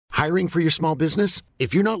Hiring for your small business?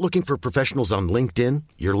 If you're not looking for professionals on LinkedIn,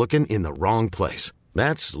 you're looking in the wrong place.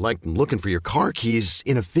 That's like looking for your car keys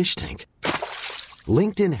in a fish tank.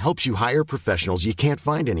 LinkedIn helps you hire professionals you can't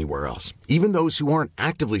find anywhere else, even those who aren't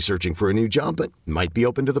actively searching for a new job but might be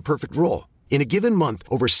open to the perfect role. In a given month,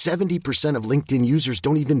 over 70% of LinkedIn users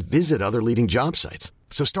don't even visit other leading job sites.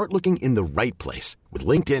 So start looking in the right place. With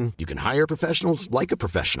LinkedIn, you can hire professionals like a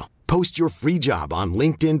professional. Post your free job on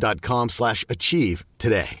linkedin.com/achieve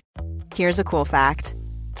today. Here's a cool fact.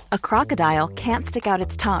 A crocodile can't stick out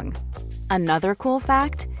its tongue. Another cool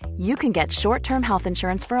fact, you can get short-term health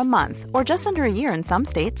insurance for a month or just under a year in some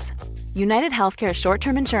states. United Healthcare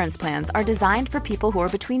short-term insurance plans are designed for people who are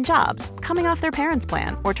between jobs, coming off their parents'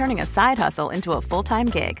 plan, or turning a side hustle into a full-time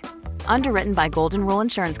gig. Underwritten by Golden Rule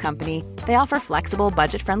Insurance Company, they offer flexible,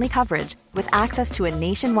 budget-friendly coverage with access to a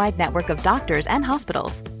nationwide network of doctors and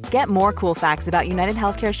hospitals. Get more cool facts about United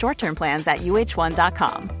Healthcare short-term plans at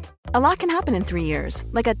uh1.com. A lot can happen in 3 years,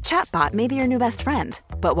 like a chatbot may be your new best friend.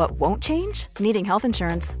 But what won't change? Needing health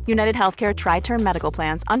insurance. United Healthcare Tri-Term Medical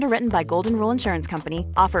Plans, underwritten by Golden Rule Insurance Company,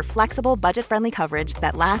 offer flexible, budget-friendly coverage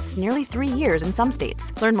that lasts nearly 3 years in some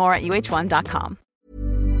states. Learn more at uh1.com.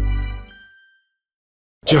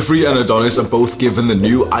 Jeffrey and Adonis are both given the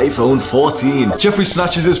new iPhone 14. Jeffrey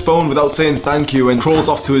snatches his phone without saying thank you and crawls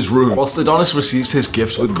off to his room, whilst Adonis receives his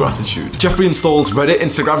gift with gratitude. Jeffrey installs Reddit,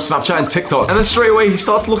 Instagram, Snapchat and TikTok, and then straight away he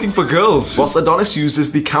starts looking for girls, whilst Adonis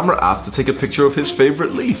uses the camera app to take a picture of his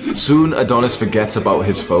favorite leaf. Soon, Adonis forgets about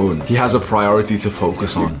his phone. He has a priority to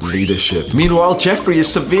focus on: leadership. Meanwhile, Jeffrey is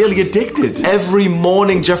severely addicted. Every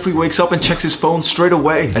morning, Jeffrey wakes up and checks his phone straight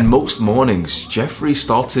away. And most mornings, Jeffrey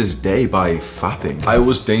starts his day by fapping. I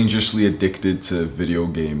was dangerously addicted to video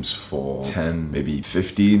games for 10, maybe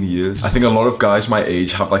 15 years. I think a lot of guys my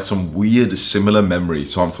age have like some weird similar memory,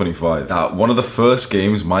 so I'm 25. That one of the first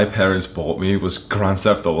games my parents bought me was Grand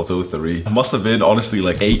Theft Auto 3. I must have been honestly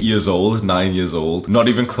like 8 years old, 9 years old, not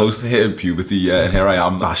even close to hitting puberty yet, and here I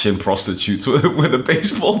am bashing prostitutes with a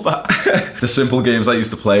baseball bat. The simple games I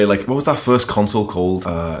used to play, like what was that first console called?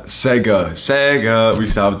 Sega. We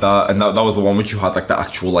used to have that, and that was the one which you had like the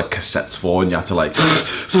actual like cassettes for, and you had to like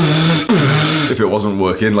if it wasn't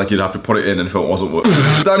working, like you'd have to put it in, and if it wasn't working,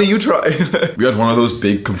 Danny, you try. We had one of those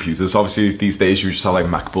big computers. Obviously these days you just have like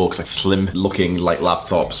MacBooks, like slim looking like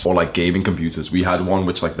laptops, or like gaming computers. We had one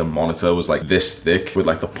which like the monitor was like this thick with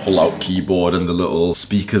like the pull-out keyboard and the little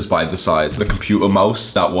speakers by the side. The computer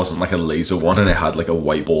mouse, that wasn't like a laser one, and it had like a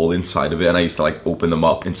white ball inside of it, and I used to like open them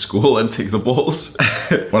up in school and take the balls.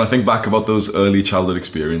 When I think back about those early childhood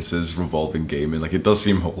experiences revolving gaming, like it does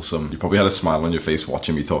seem wholesome. You probably had a smile on your face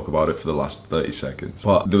watching me talk about it for the last 30 seconds.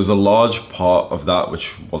 But there was a large part of that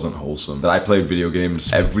which wasn't wholesome. That I played video games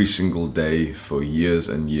every single day for years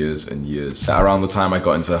and years and years. Around the time I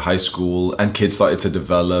got into high school and kids started to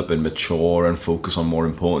develop and mature and focus on more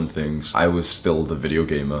important things, I was still the video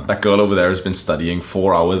gamer. That girl over there has been studying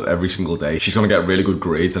 4 hours every single day. She's gonna get really good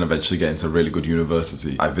grades and eventually get into a really good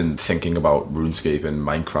university. I've been thinking about RuneScape and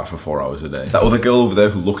Minecraft for 4 hours a day. That other girl over there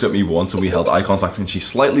who looked at me once and we held eye contact and she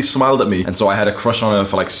slightly smiled at me, and so I had a crush on her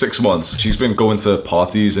for like 6 months. She's been going to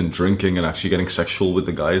parties and drinking and actually getting sexual with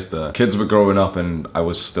the guys there. Kids were growing up and I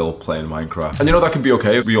was still playing Minecraft. And you know, that can be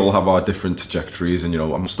okay. We all have our different trajectories, and you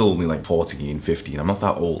know, I'm still only like 14, 15. I'm not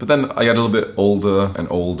that old. But then I get a little bit older and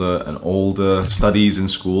older and older. Studies in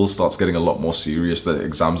school starts getting a lot more serious. The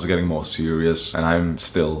exams are getting more serious, and I'm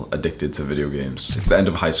still addicted to video games. It's the end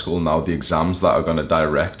of high school now. The exams that are gonna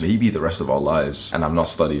direct maybe the rest of our lives, and I'm not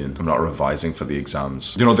studying. I'm not revising for the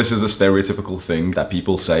exams. You know, this is a stereotypical thing that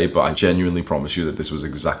people say, but I genuinely promise you that this was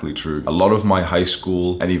exactly true. A lot of my high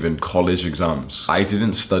school and even college exams, I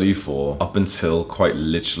didn't study for up until quite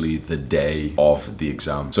literally the day of the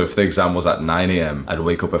exam. So if the exam was at 9 a.m, I'd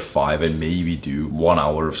wake up at 5 and maybe do 1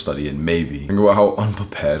 hour of studying, maybe. Think about how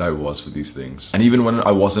unprepared I was for these things. And even when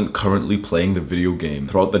I wasn't currently playing the video game,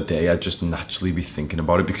 throughout the day, I'd just naturally be thinking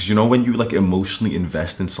about it, because you know, when you like emotionally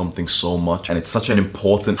invest in something so much and it's such an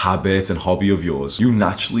important habit and hobby of yours, you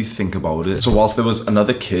naturally think about it. So whilst there was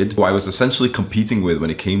another kid who I was essentially competing with when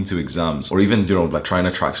it came to exams, or even, you know, like trying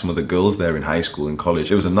to track some of the girls there in high school and college,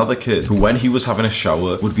 there was another kid who, when he was having a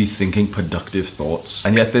shower, would be thinking productive thoughts.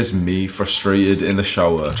 And yet there's me frustrated in the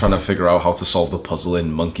shower trying to figure out how to solve the puzzle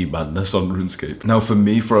in Monkey Madness on RuneScape. Now for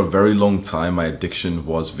me, for a very long time, my addiction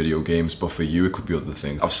was video games, but for you, it could be other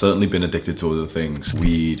things. I've certainly been addicted to other things.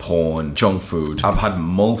 Weed, porn, junk food. I've had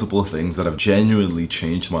multiple things that have genuinely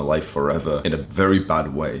changed my life forever in a very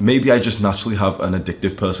bad way. Maybe I just naturally have have an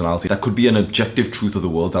addictive personality. That could be an objective truth of the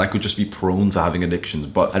world, that I could just be prone to having addictions.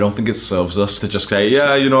 But I don't think it serves us to just say,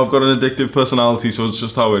 yeah, you know, I've got an addictive personality, so it's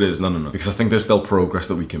just how it is. No. Because I think there's still progress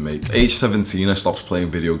that we can make. At age 17, I stopped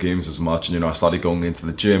playing video games as much, and, you know, I started going into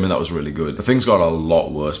the gym, and that was really good. But things got a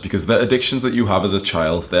lot worse, because the addictions that you have as a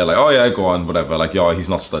child, they're like, oh yeah, go on, whatever. Like, yeah, he's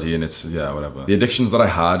not studying, it's, yeah, whatever. The addictions that I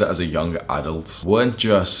had as a young adult weren't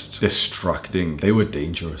just distracting, they were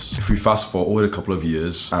dangerous. If we fast forward a couple of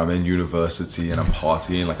years, I'm in university and I'm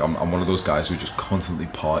partying, like I'm one of those guys who just constantly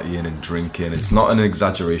partying and drinking. It's not an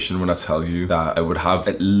exaggeration when I tell you that I would have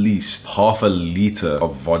at least half a liter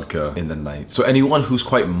of vodka in the night. So anyone who's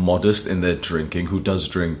quite modest in their drinking, who does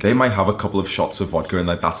drink, they might have a couple of shots of vodka and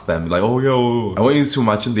like that's them. Like, oh yo, I want you to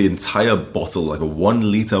imagine the entire bottle, like a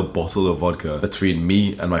 1 liter bottle of vodka between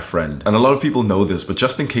me and my friend. And a lot of people know this, but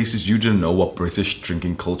just in case you didn't know what British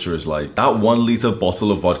drinking culture is like, that 1 liter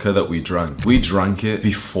bottle of vodka that we drank it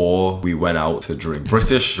before we went out to drink.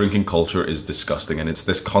 British drinking culture is disgusting, and it's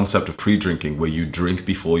this concept of pre-drinking where you drink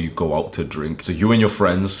before you go out to drink. So you and your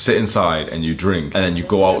friends sit inside and you drink, and then you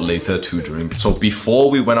go out later to drink. So before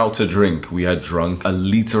we went out to drink, we had drunk a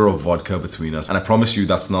liter of vodka between us. And I promise you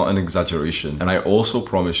that's not an exaggeration. And I also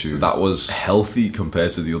promise you that was healthy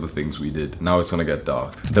compared to the other things we did. Now it's gonna get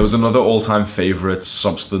dark. There was another all-time favorite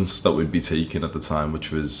substance that we'd be taking at the time,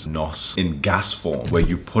 which was NOS in gas form, where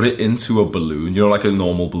you put it into a balloon, you know, like a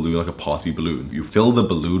normal balloon, like a party balloon. You fill the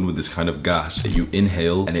balloon with this kind of gas that you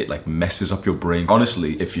inhale, and it like messes up your brain.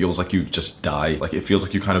 Honestly, it feels like you just die. Like it feels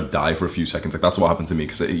like you kind of die for a few seconds. Like that's what happened to me,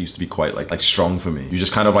 because it used to be quite like strong for me. You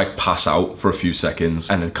just kind of like pass out for a few seconds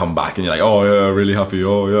and then come back and you're like, oh yeah, really happy.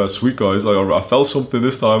 Oh yeah, sweet guys. Like I felt something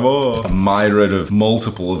this time. Oh, a myriad of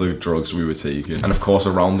multiple other drugs we were taking. And of course,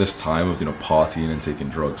 around this time of, you know, partying and taking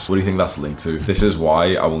drugs, what do you think that's linked to? This is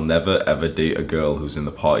why I will never ever date a girl who's in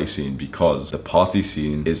the party scene, because the party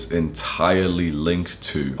scene is entirely linked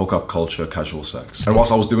to hookup culture, casual sex. And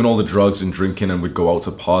whilst I was doing all the drugs and drinking and we'd go out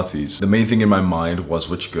to parties, the main thing in my mind was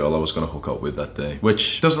which girl I was gonna hook up with that day,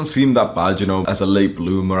 which doesn't seem that bad, you know. As a late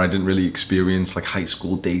bloomer, I didn't really experience like high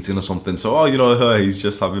school dating or something, so oh, you know, he's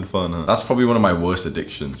just having fun, huh? That's probably one of my worst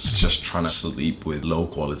addictions, just trying to sleep with low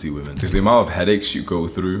quality women, because the amount of headaches you go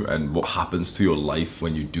through and what happens to your life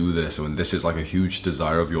when you do this, and when this is like a huge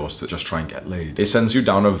desire of yours to just try and get laid, it sends you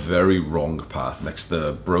down a very wrong path next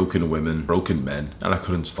to broken women, broken men, and I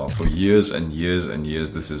couldn't stop. For years and years and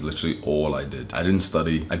years, this is literally all I did. I didn't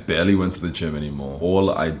study, I barely went to the gym anymore.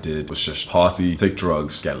 All I did was just party, take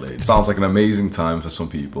drugs, get laid. Sounds like an amazing time for some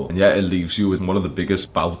people, and yet it leaves you with one of the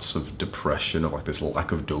biggest bouts of depression, of like this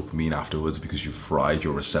lack of dopamine afterwards, because you fried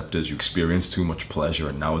your receptors, you experienced too much pleasure,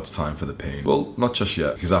 and now it's time for the pain. Well, not just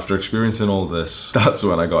yet, because after experiencing all this, that's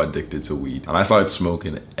when I got addicted to weed, and I started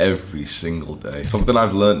smoking every single day. Something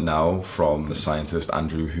I've learned now from the scientist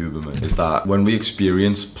Andrew Huberman is that when we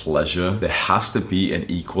experience pleasure, there has to be an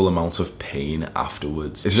equal amount of pain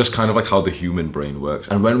afterwards. It's just kind of like how the human brain works.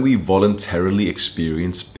 And when we voluntarily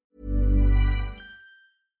experience...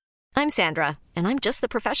 I'm Sandra, and I'm just the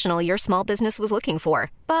professional your small business was looking for.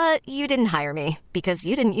 But you didn't hire me because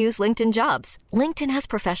you didn't use LinkedIn Jobs. LinkedIn has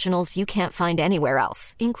professionals you can't find anywhere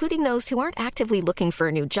else, including those who aren't actively looking for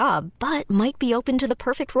a new job, but might be open to the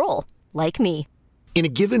perfect role, like me. In a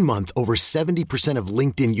given month, over 70% of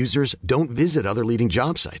LinkedIn users don't visit other leading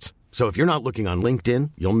job sites. So if you're not looking on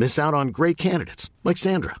LinkedIn, you'll miss out on great candidates like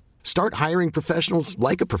Sandra. Start hiring professionals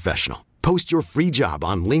like a professional. Post your free job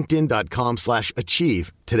on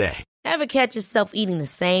linkedin.com/achieve today. Ever catch yourself eating the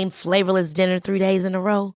same flavorless dinner 3 days in a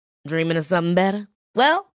row? Dreaming of something better?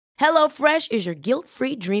 Well, HelloFresh is your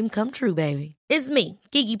guilt-free dream come true, baby. It's me,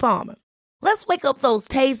 Keke Palmer. Let's wake up those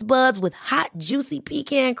taste buds with hot, juicy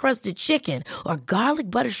pecan-crusted chicken or garlic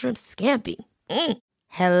butter shrimp scampi.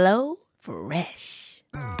 Hello Fresh.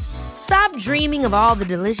 Stop dreaming of all the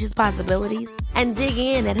delicious possibilities and dig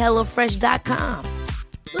in at HelloFresh.com.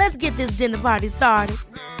 Let's get this dinner party started.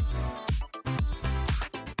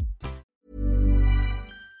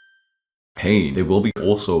 Pain, there will be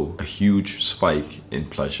also a huge spike in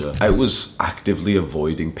pleasure. I was actively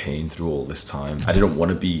avoiding pain through all this time. I didn't want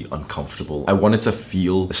to be uncomfortable. I wanted to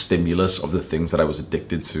feel the stimulus of the things that I was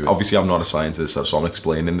addicted to. Obviously, I'm not a scientist, so I'm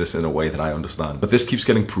explaining this in a way that I understand. But this keeps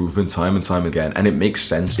getting proven time and time again, and it makes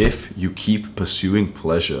sense. If you keep pursuing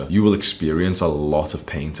pleasure, you will experience a lot of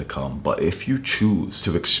pain to come. But if you choose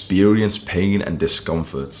to experience pain and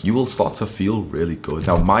discomfort, you will start to feel really good.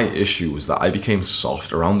 Now, my issue was that I became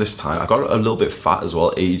soft around this time. I got got a little bit fat as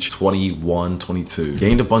well, age 21, 22.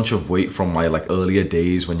 Gained a bunch of weight from my like earlier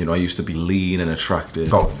days when, you know, I used to be lean and attractive.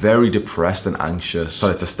 Got very depressed and anxious.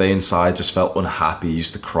 Started to stay inside, just felt unhappy.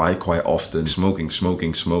 Used to cry quite often.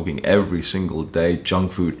 Smoking every single day.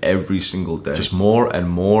 Junk food every single day. Just more and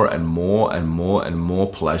more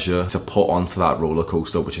pleasure to put onto that roller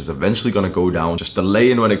coaster, which is eventually going to go down, just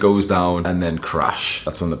delaying when it goes down and then crash.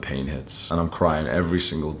 That's when the pain hits. And I'm crying every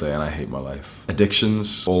single day and I hate my life.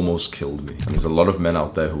 Addictions almost killed me. And there's a lot of men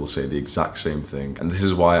out there who will say the exact same thing. And this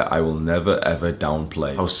is why I will never ever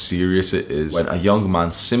downplay how serious it is when a young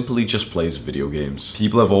man simply just plays video games.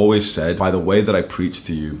 People have always said, by the way that I preach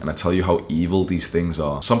to you and I tell you how evil these things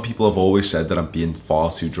are, some people have always said that I'm being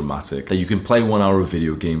far too dramatic, that you can play 1 hour of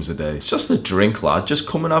video games a day. It's just a drink, lad. Just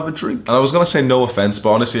come and have a drink. And I was gonna say no offense,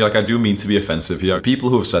 but honestly, like, I do mean to be offensive here. People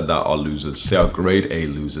who have said that are losers. They are grade A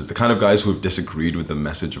losers. The kind of guys who have disagreed with the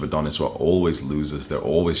message of Adonis are always losers. They're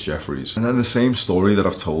always Jeffries. And then the same story that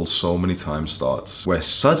I've told so many times starts, where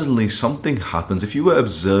suddenly something happens. If you were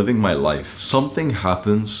observing my life, something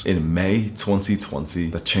happens in May 2020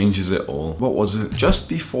 that changes it all. What was it? Just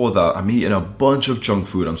before that, I'm eating a bunch of junk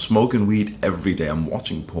food. I'm smoking weed every day. I'm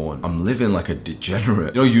watching porn. I'm living like a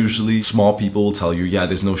degenerate. You know, usually smart people will tell you, yeah,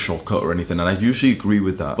 there's no shortcut or anything, and I usually agree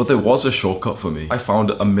with that. But there was a shortcut for me. I found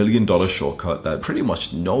 $1 million shortcut that pretty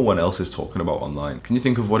much no one else is talking about online. Can you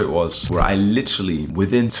think of what it was? Where I literally,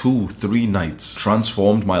 within 2-3 nights,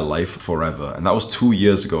 transformed my life forever. And that was 2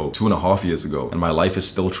 years ago, 2.5 years ago. And my life is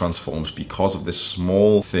still transformed because of this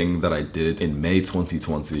small thing that I did in May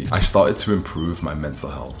 2020. I started to improve my mental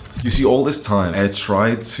health. You see, all this time, I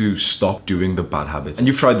tried to stop doing the bad habits. And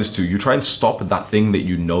you've tried this too. You try and stop that thing that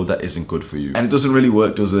you know that isn't good for you. And it doesn't really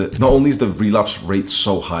work, does it? Not only is the relapse rate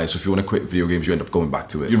so high, so if you want to quit video games, you end up going back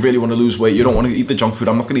to it. You really want to lose weight, you don't want to eat the junk food,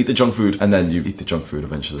 I'm not going to eat the junk food. And then you eat the junk food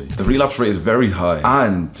eventually. The relapse rate is very high.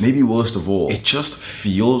 And maybe worst of all, it just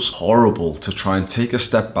feels horrible to try and take a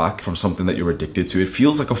step back from something that you're addicted to. It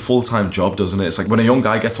feels like a full-time job, doesn't it? It's like when a young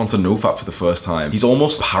guy gets onto no-fap for the first time, he's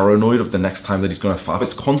almost paranoid of the next time that he's going to fap.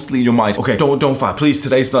 It's constantly in your mind, okay, don't fap, please,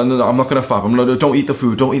 today's not, no, I'm not going to fap, don't eat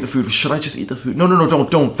the food, should I just eat the food? No,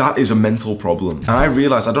 don't. That is a mental problem. And I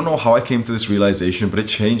realized, I don't know how I came to this realization, but it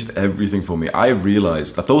changed everything for me. I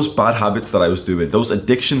realized that those bad habits that I was doing, those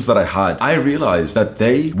addictions that I had, I realized that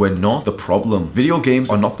they were not the problem. Video games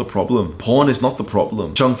are not the problem. Porn is not the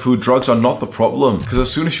problem. Junk food, drugs are not the problem. Because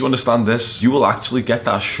as soon as you understand this, you will actually get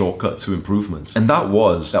that shortcut to improvement. And that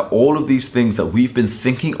was that all of these things that we've been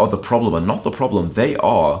thinking are the problem are not the problem. They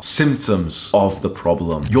are symptoms of the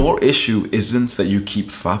problem. Your issue isn't that you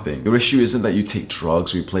keep fapping. Your issue isn't that you take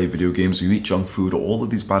drugs or you play video games or you eat junk food or all of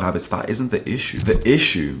these bad habits. That isn't the issue. The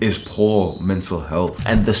issue is poor mental health.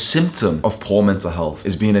 And the symptom of poor mental health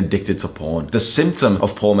is being addicted to porn. The symptom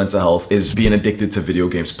of poor mental health is being addicted to video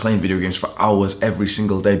games, playing video games for hours every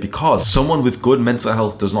single day, because someone with good mental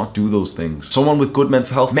health does not do those things. Someone with good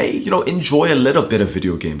mental health may, enjoy a little bit of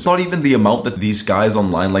video games. Not even the amount that these guys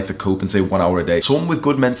online like to cope and say 1 hour a day. Someone with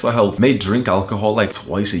good mental health may drink alcohol like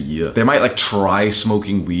twice a year. They might like try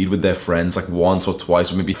smoking weed with their friends like once or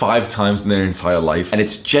twice or maybe 5 times in their entire life, and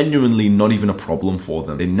it's genuinely not even a problem for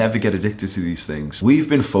them. They never get addicted to these things. We've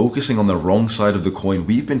been focusing on the wrong side of the coin.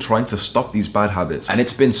 We've been trying to stop these bad habits, and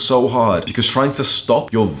it's been so hard because trying to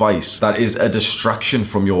stop your vice that is a distraction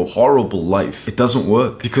from your horrible life, it doesn't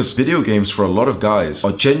work, because video games for a lot of guys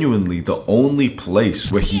are genuinely the only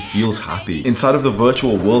place where he feels happy. Inside of the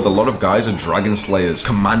virtual world, a lot of guys are dragon slayers,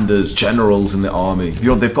 commanders, generals in the army.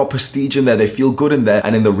 They've got prestige in there, they feel good in there,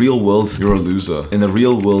 and in the real world, you're a loser. In the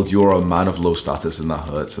real world, you're a man of low status, and that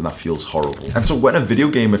hurts, and that feels horrible. And so when a video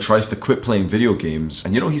gamer tries to quit playing video games,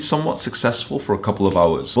 and he's somewhat successful for a couple of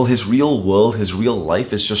hours, well, his real world, his real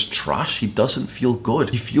life is just trash. He doesn't feel good.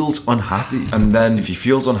 He feels unhappy. And then if he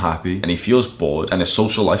feels unhappy, and he feels bored, and his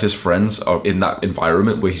social life, his friends are in that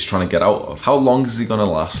environment where he's trying to get out of, how long is he gonna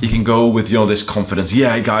last? He can go with, this confidence,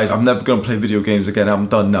 yeah, guys, I'm never gonna play video games again, I'm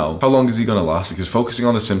done now. How long is he gonna last? Because focusing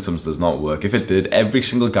on the symptoms does not work. If it did, every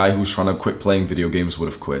single guy who's trying to quit playing video games would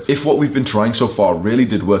have quit. If what we've been trying so far really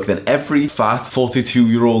did work, then every fat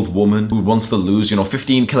 42-year-old woman who wants to lose,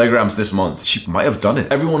 15 kilograms this month, she might have done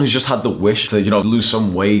it. Everyone who's just had the wish to, lose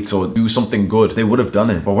some weight or do something good, they would have done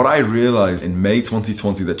it. But what I realized in May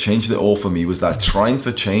 2020 that changed it all for me was that trying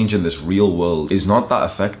to change in this real world is not that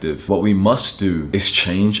effective. What we must do is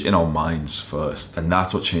change in our minds first. And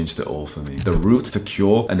that's what changed it all for me. The route to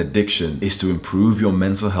cure an addiction is to improve your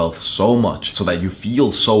mental health so much so that you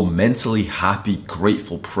feel so mentally happy,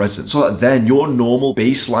 grateful, present, so that then your normal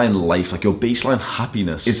baseline life, like your baseline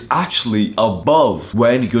happiness, is actually above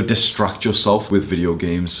when you distract yourself with video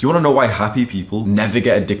games. You want to know why happy people never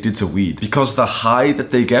get addicted to weed? Because the high that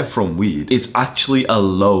they get from weed is actually a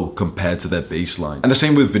low compared to their baseline. And the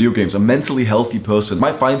same with video games. A mentally healthy person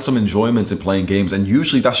might find some enjoyment in playing games, and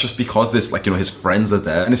usually that's just because this, like, you know, his friends are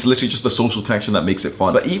there, and it's literally just the social connection that makes it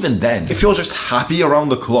fun. But even then, if you're just happy around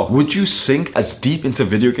the clock, would you sink as deep into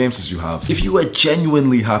video games as you have? If you were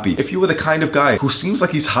genuinely happy, if you were the kind of guy who seems like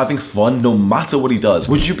he's having fun no matter what he does,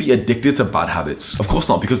 would you be addicted to bad habits? Of course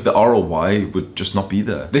not, because the ROI would just not be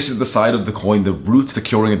there. This is the side of the coin, the route to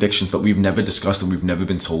curing addictions that we've never discussed and we've never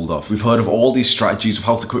been told of. We've heard of all these strategies of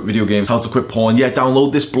how to quit video games, how to quit porn. Yeah,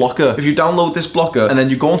 download this blocker. If you download this blocker and then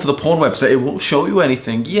you go onto the porn website, it won't show you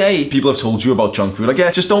anything. Yay. People have told you about junk food. Like,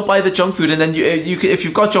 yeah, just don't buy the junk food, and then if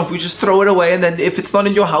you've got junk food, just throw it away, and then if it's not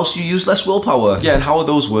in your house, you use less willpower. Yeah, and how are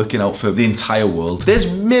those working out for the entire world? There's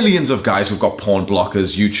millions of guys who've got porn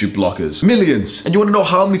blockers, YouTube blockers. Millions. And you want to know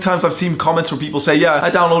how many times I've seen comments where people say, yeah, I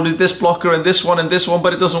downloaded this blocker and this one,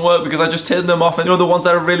 but it doesn't work because I just turned them off. And you know, the ones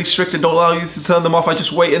that are really strict and don't allow you to turn them off, I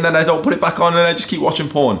just wait and then I don't put it back on and I just keep watching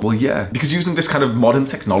porn. Well, yeah, because using this kind of modern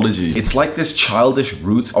technology, it's like this childish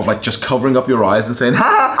route of like just covering up your eyes and saying,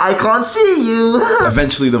 ha, I can't see you.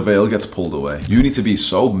 Eventually the veil gets pulled away. You need to be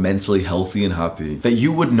so mentally healthy and happy that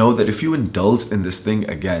you would know that if you indulged in this thing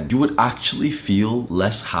again, you would actually feel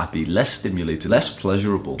less happy, less stimulated, less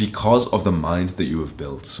pleasurable because of the mind that you have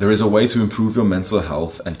built. There is a way to improve your mental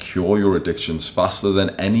health and cure your addictions faster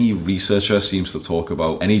than any researcher seems to talk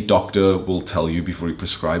about, any doctor will tell you before he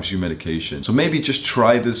prescribes you medication. So maybe just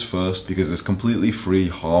try this first because it's completely free,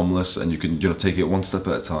 harmless, and you can, you know, take it one step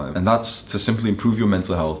at a time. And that's to simply improve your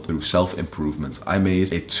mental health through self-improvement. I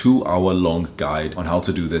made a 2-hour long guide on how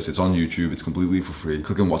to do this. It's on YouTube. It's completely for free.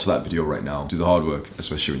 Click and watch that video right now. Do the hard work,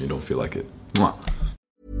 especially when you don't feel like it. Mwah.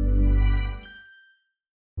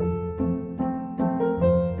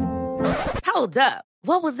 Hold up.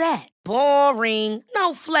 What was that? Boring.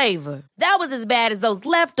 No flavor. That was as bad as those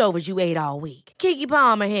leftovers you ate all week. Keke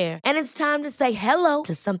Palmer here. And it's time to say hello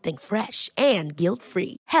to something fresh and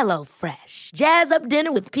guilt-free. Hello Fresh. Jazz up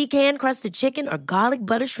dinner with pecan-crusted chicken or garlic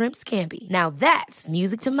butter shrimp scampi. Now that's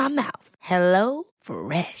music to my mouth. Hello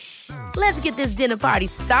Fresh. Let's get this dinner party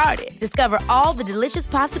started. Discover all the delicious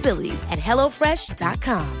possibilities at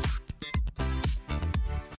HelloFresh.com.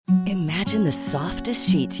 Imagine the softest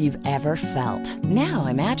sheets you've ever felt. Now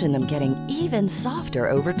imagine them getting even softer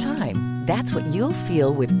over time. That's what you'll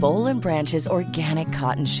feel with Boll & Branch's organic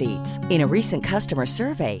cotton sheets. In a recent customer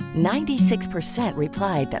survey, 96%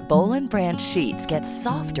 replied that Boll & Branch sheets get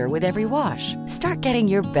softer with every wash. Start getting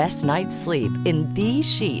your best night's sleep in these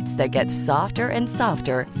sheets that get softer and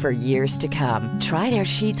softer for years to come. Try their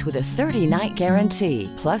sheets with a 30-night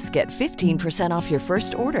guarantee. Plus, get 15% off your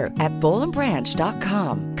first order at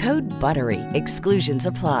bollandbranch.com. Code BUTTERY. Exclusions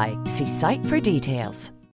apply. See site for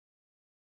details.